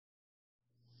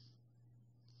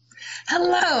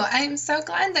Hello, I'm so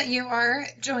glad that you are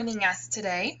joining us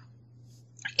today.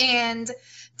 And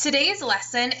today's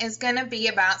lesson is going to be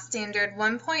about Standard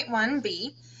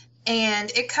 1.1b,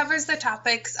 and it covers the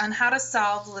topics on how to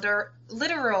solve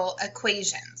literal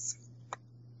equations.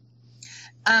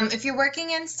 If you're working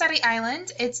in Study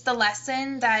Island, it's the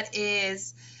lesson that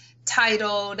is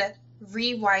titled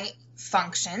Rewrite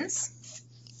Functions.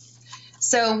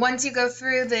 So once you go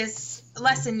through this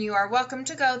lesson, you are welcome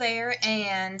to go there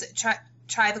and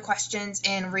try the questions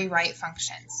and rewrite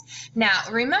functions. Now,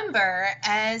 remember,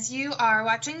 as you are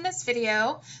watching this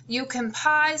video, you can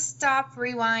pause, stop,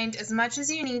 rewind as much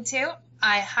as you need to.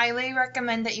 I highly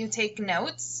recommend that you take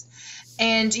notes.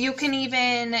 And you can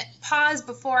even pause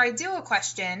before I do a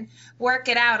question, work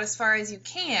it out as far as you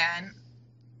can,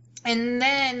 and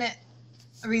then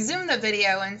resume the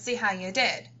video and see how you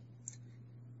did.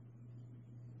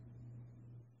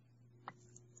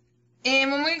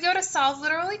 And when we go to solve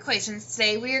literal equations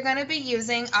today, we are going to be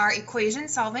using our equation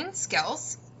solving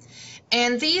skills.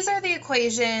 And these are the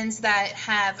equations that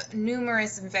have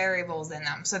numerous variables in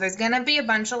them. So there's going to be a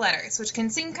bunch of letters, which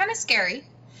can seem kind of scary,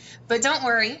 but don't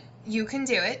worry, you can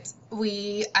do it.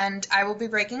 And I will be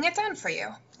breaking it down for you.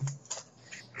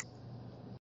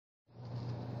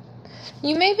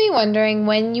 You may be wondering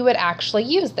when you would actually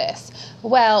use this.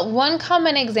 Well, one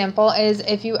common example is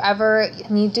if you ever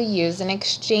need to use an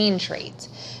exchange rate.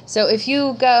 So if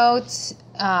you go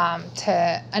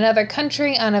to another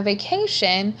country on a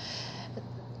vacation,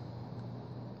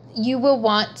 you will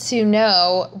want to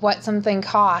know what something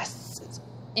costs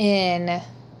in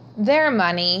their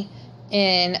money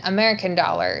in American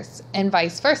dollars and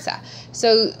vice versa.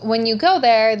 So when you go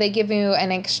there, they give you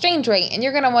an exchange rate, and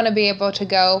you're going to want to be able to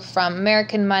go from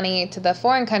American money to the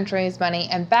foreign country's money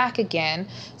and back again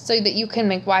so that you can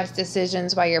make wise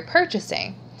decisions while you're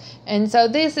purchasing. And so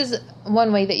this is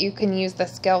one way that you can use the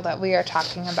skill that we are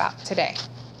talking about today.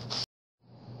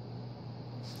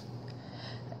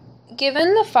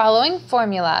 Given the following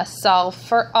formula, solve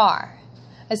for r.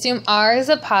 Assume r is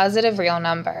a positive real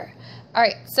number. All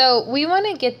right, so we want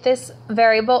to get this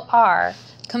variable r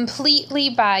completely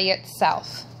by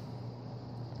itself.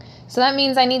 So that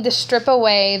means I need to strip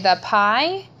away the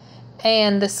pi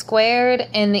and the squared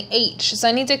and the h. So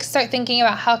I need to start thinking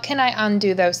about how can I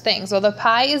undo those things. Well, the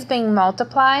pi is being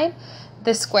multiplied,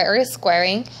 the square is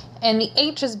squaring, and the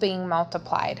h is being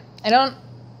multiplied.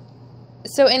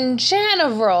 So in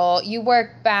general, you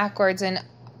work backwards in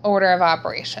order of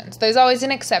operations. There's always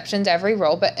an exception to every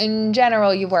rule, but in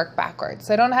general, you work backwards.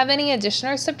 So I don't have any addition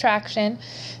or subtraction,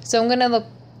 so I'm going to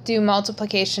do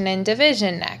multiplication and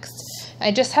division next.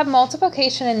 I just have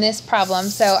multiplication in this problem,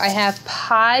 so I have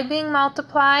pi being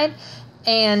multiplied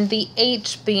and the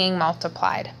h being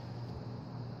multiplied.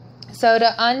 So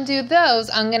to undo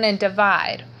those, I'm going to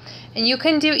divide. And you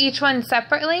can do each one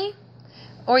separately,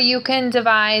 or you can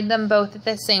divide them both at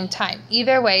the same time.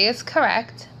 Either way is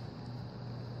correct.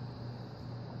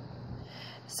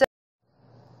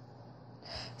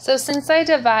 So since I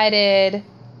divided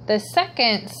the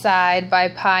second side by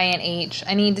pi and h,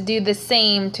 I need to do the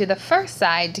same to the first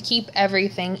side to keep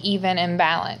everything even and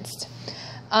balanced.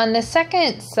 On the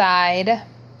second side,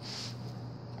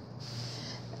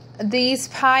 these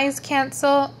pi's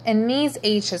cancel and these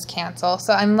h's cancel,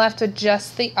 so I'm left with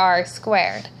just the r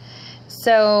squared.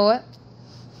 So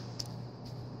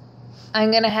I'm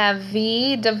going to have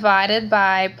v divided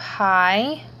by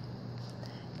pi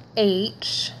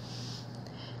h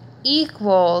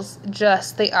equals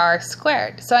just the r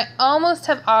squared. So I almost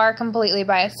have r completely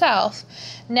by itself.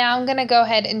 Now I'm going to go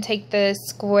ahead and take the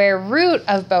square root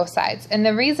of both sides. And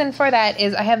the reason for that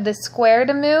is I have the square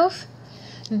to move.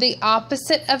 The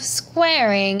opposite of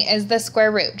squaring is the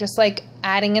square root. Just like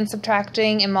adding and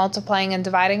subtracting and multiplying and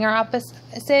dividing are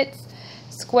opposites,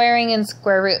 squaring and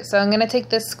square root. So I'm going to take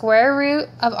the square root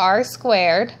of r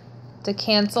squared to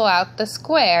cancel out the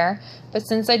square, but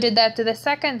since I did that to the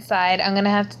second side, I'm going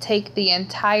to have to take the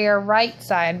entire right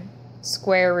side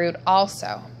square root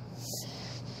also.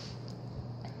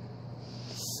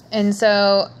 And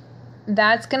so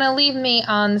that's going to leave me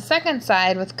on the second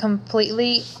side with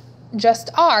completely just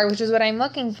r, which is what I'm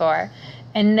looking for.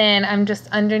 And then I'm just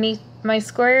underneath my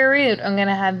square root, I'm going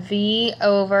to have v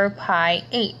over pi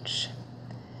h.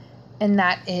 And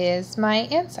that is my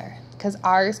answer, because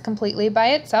r is completely by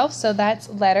itself, so that's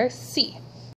letter C.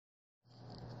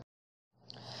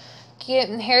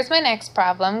 Here's my next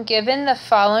problem. Given the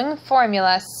following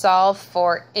formula, solve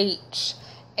for h.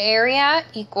 Area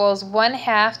equals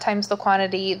 1/2 times the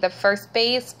quantity, the first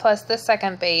base plus the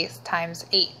second base times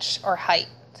h, or height.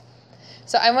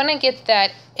 So I want to get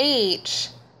that h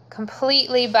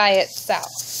completely by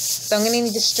itself. So I'm going to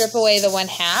need to strip away the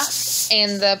 1/2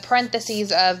 and the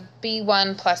parentheses of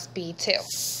B1 plus B2.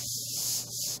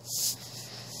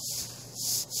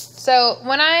 So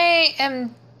when I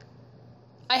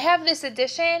have this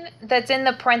addition that's in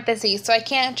the parentheses, so I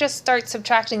can't just start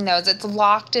subtracting those. It's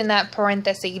locked in that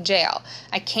parenthesis jail.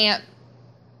 I can't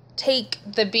take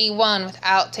the B1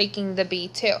 without taking the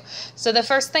B2. So the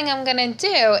first thing I'm going to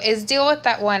do is deal with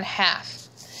that 1/2.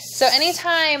 So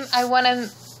anytime I want to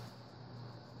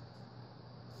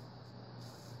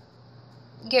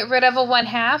get rid of a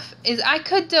 1/2 is I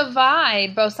could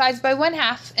divide both sides by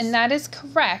 1/2, and that is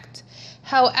correct.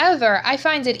 However, I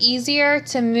find it easier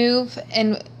to move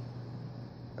and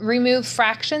remove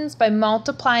fractions by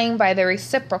multiplying by the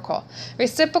reciprocal.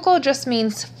 Reciprocal just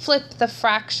means flip the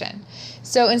fraction.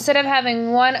 So instead of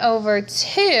having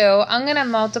 1/2, I'm going to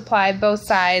multiply both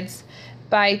sides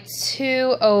by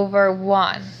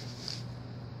 2/1.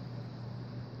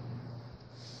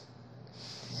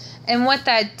 And what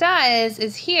that does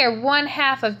is here,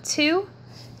 1/2 of 2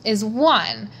 is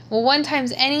 1. Well, 1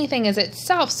 times anything is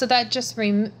itself, so that just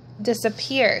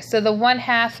disappears. So the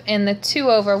 1/2 and the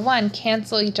 2/1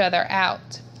 cancel each other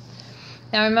out.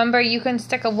 Now remember, you can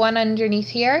stick a 1 underneath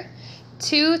here.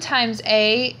 2 times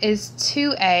a is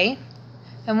 2a,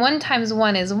 and 1 times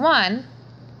 1 is 1.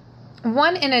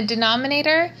 1 in a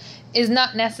denominator is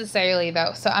not necessarily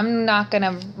though, so I'm not going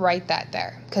to write that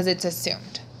there because it's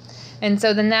assumed. And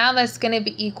so then now that's going to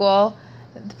be equal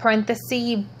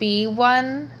parenthesis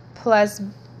B1 plus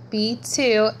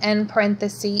B2 and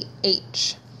parenthesis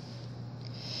H.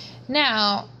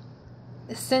 Now,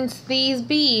 since these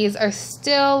B's are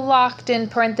still locked in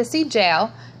parenthesis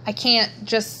jail, I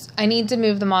need to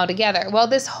move them all together. Well,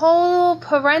 this whole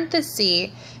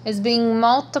parenthesis is being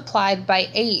multiplied by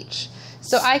H.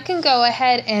 So I can go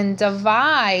ahead and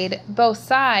divide both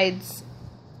sides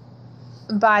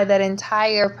by that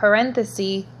entire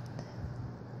parenthesis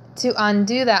to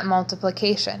undo that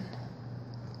multiplication.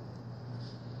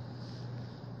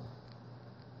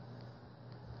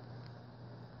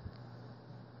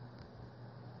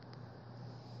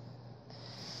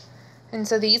 And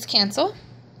so these cancel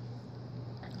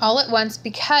all at once,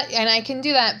 and I can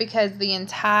do that because the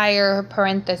entire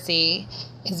parenthesis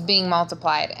is being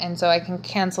multiplied, and so I can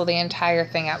cancel the entire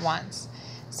thing at once.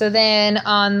 So then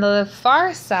on the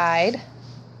far side,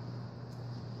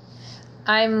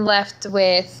 I'm left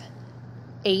with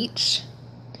H,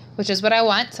 which is what I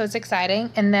want, so it's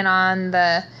exciting. And then on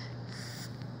the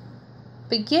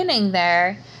beginning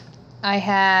there, I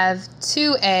have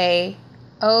 2a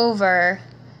over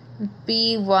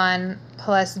B1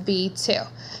 plus B2.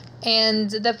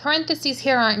 And the parentheses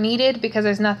here aren't needed because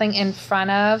there's nothing in front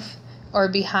of or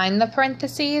behind the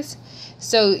parentheses,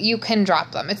 so you can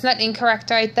drop them. It's not incorrect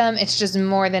to write them, it's just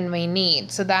more than we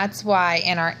need. So that's why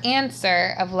in our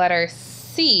answer of letter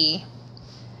C,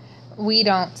 we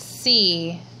don't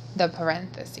see the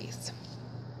parentheses.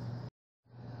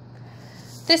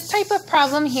 This type of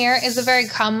problem here is a very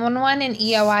common one in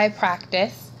EOI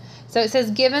practice. So it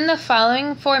says, given the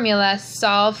following formula,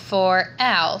 solve for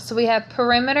L. So we have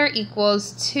perimeter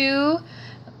equals 2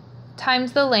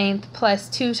 times the length plus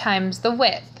 2 times the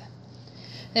width.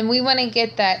 Then we want to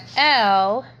get that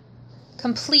L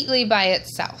completely by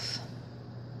itself.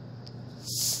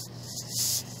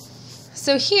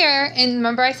 So here, and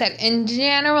remember I said, in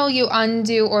general, you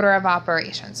undo order of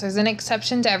operations. There's an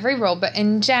exception to every rule, but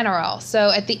in general.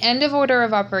 So at the end of order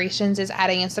of operations is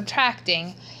adding and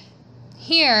subtracting.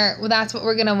 Here, well, that's what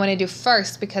we're going to want to do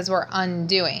first because we're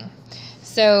undoing.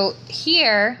 So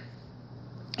here,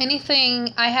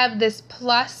 I have this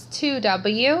plus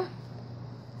 2w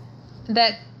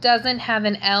that doesn't have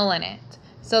an L in it.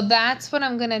 So that's what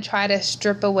I'm going to try to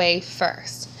strip away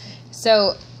first.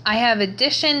 So I have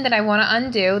addition that I want to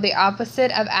undo. The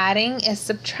opposite of adding is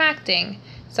subtracting.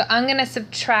 So I'm going to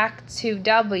subtract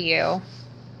 2w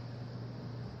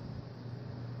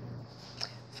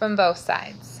from both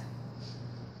sides.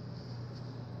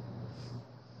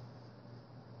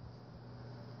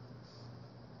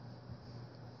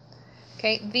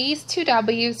 Okay, these two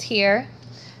w's here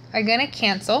are going to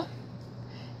cancel,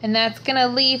 and that's going to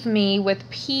leave me with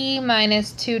p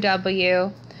minus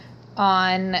 2w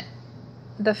on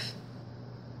the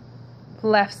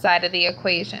left side of the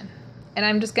equation. And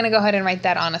I'm just going to go ahead and write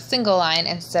that on a single line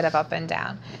instead of up and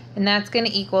down. And that's going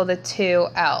to equal the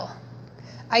 2L.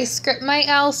 I script my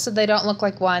L so they don't look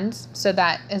like ones, so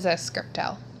that is a script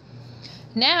L.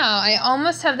 Now I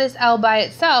almost have this L by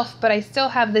itself, but I still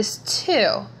have this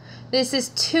 2. This is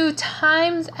 2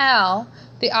 times L.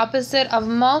 The opposite of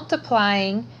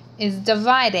multiplying is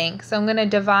dividing. So I'm going to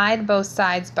divide both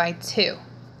sides by 2.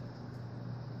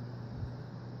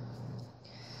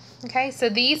 Okay, so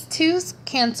these 2's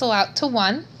cancel out to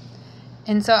 1.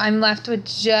 And so I'm left with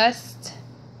just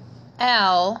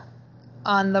L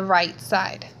on the right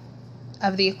side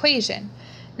of the equation.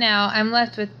 Now I'm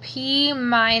left with P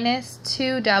minus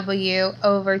 2W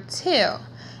over 2.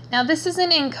 Now this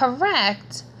isn't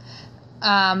incorrect,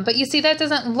 but you see that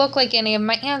doesn't look like any of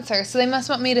my answers, so they must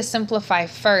want me to simplify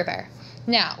further.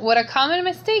 Now, what a common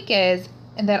mistake is,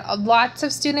 and that lots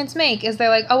of students make, is they're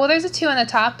like, oh, well, there's a 2 on the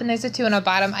top and there's a 2 on the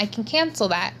bottom. I can cancel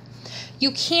that.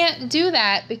 You can't do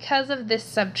that because of this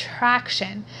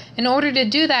subtraction. In order to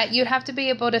do that, you'd have to be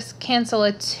able to cancel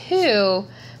a 2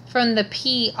 from the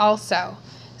P also.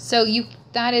 So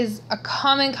that is a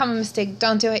common mistake.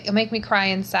 Don't do it. You'll make me cry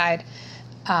inside.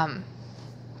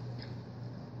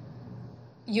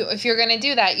 If you're going to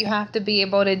do that, you have to be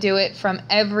able to do it from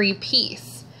every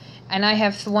piece. And I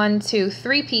have 1, 2,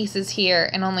 3 pieces here,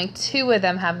 and only 2 of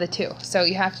them have the 2. So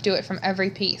you have to do it from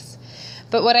every piece.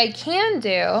 But what I can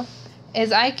do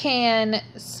is I can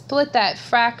split that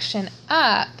fraction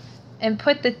up and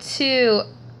put the 2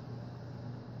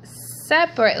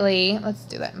 separately. Let's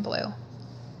do that in blue.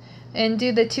 And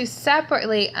do the 2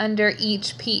 separately under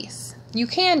each piece. You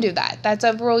can do that. That's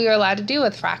a rule you're allowed to do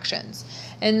with fractions.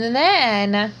 And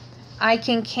then I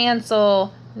can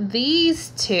cancel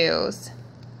these 2's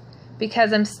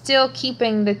because I'm still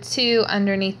keeping the 2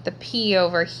 underneath the P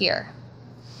over here.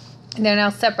 They're now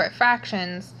separate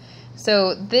fractions.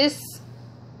 So this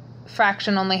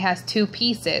fraction only has 2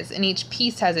 pieces, and each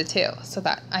piece has a 2. So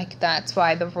that's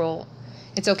why the rule,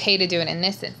 it's okay to do it in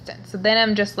this instance. So then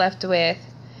I'm just left with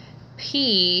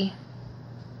P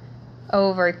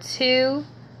over 2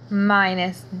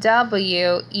 minus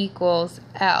W equals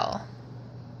L,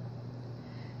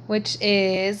 which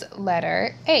is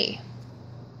letter A.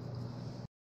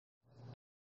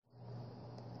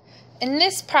 In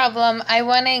this problem, I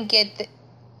want to get the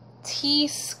T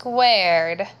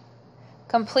squared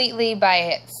completely by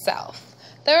itself.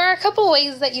 There are a couple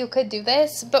ways that you could do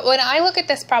this, but when I look at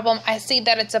this problem, I see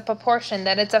that it's a proportion,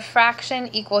 that it's a fraction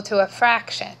equal to a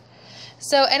fraction.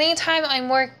 So anytime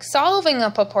I'm solving a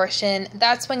proportion,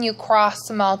 that's when you cross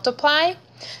multiply.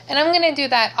 And I'm going to do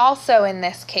that also in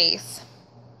this case.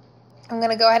 I'm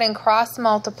going to go ahead and cross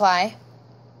multiply.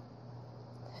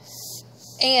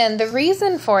 And the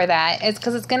reason for that is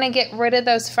because it's going to get rid of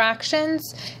those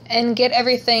fractions and get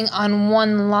everything on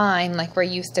one line like we're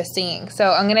used to seeing.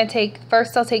 So I'm going to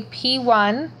first I'll take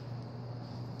P1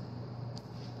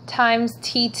 times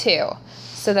T2.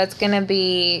 So that's going to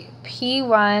be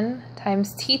P1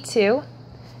 times T2.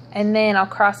 And then I'll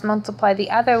cross multiply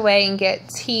the other way and get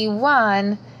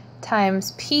T1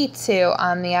 times P2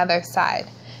 on the other side.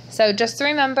 So just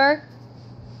remember,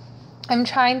 I'm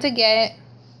trying to get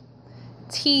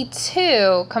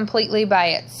T2 completely by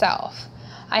itself.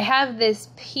 I have this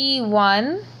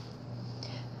P1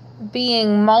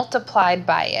 being multiplied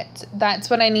by it. That's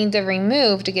what I need to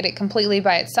remove to get it completely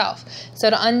by itself. So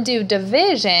to undo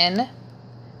division,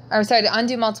 to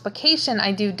undo multiplication,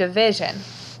 I do division.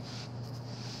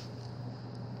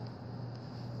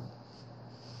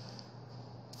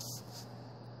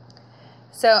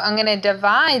 So I'm going to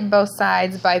divide both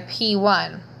sides by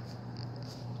P1.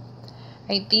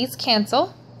 Right, these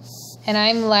cancel, and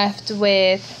I'm left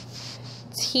with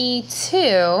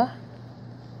T2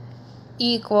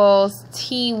 equals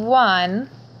T1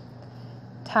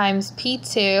 times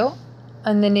P2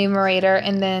 on the numerator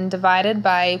and then divided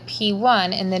by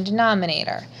P1 in the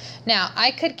denominator. Now,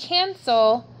 I could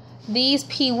cancel these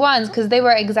P1s because they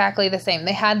were exactly the same.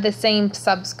 They had the same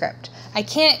subscript. I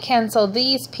can't cancel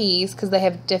these P's because they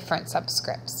have different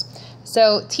subscripts.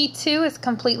 So T2 is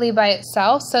completely by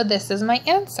itself, so this is my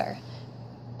answer,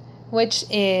 which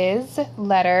is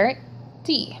letter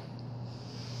D.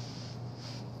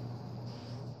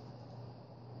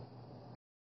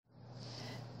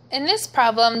 In this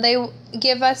problem, they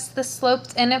give us the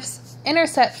sloped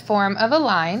intercept form of a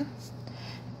line,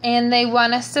 and they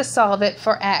want us to solve it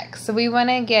for x. So we want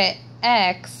to get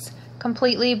x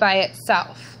completely by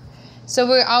itself. So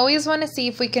we always want to see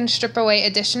if we can strip away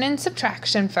addition and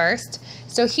subtraction first.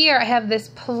 So here I have this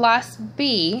plus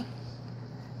b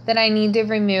that I need to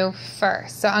remove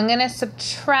first. So I'm going to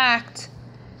subtract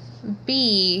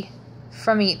b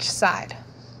from each side.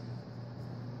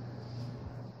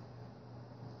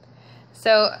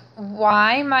 So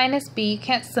y minus b, you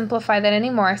can't simplify that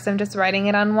anymore, so I'm just writing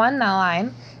it on one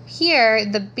line. Here,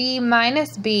 the b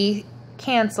minus b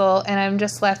cancel, and I'm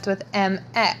just left with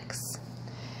mx.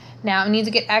 Now, I need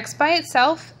to get x by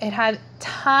itself. It had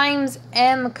times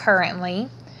m currently.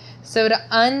 So to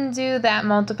undo that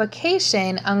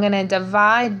multiplication, I'm going to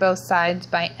divide both sides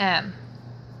by m.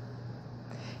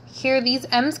 Here, these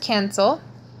m's cancel.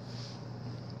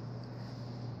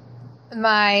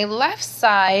 my left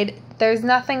side, there's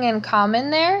nothing in common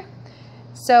there,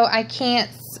 so I can't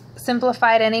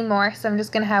simplify it anymore. So I'm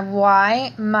just going to have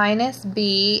y minus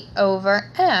b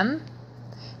over m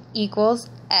equals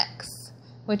x,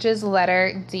 which is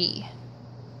letter D.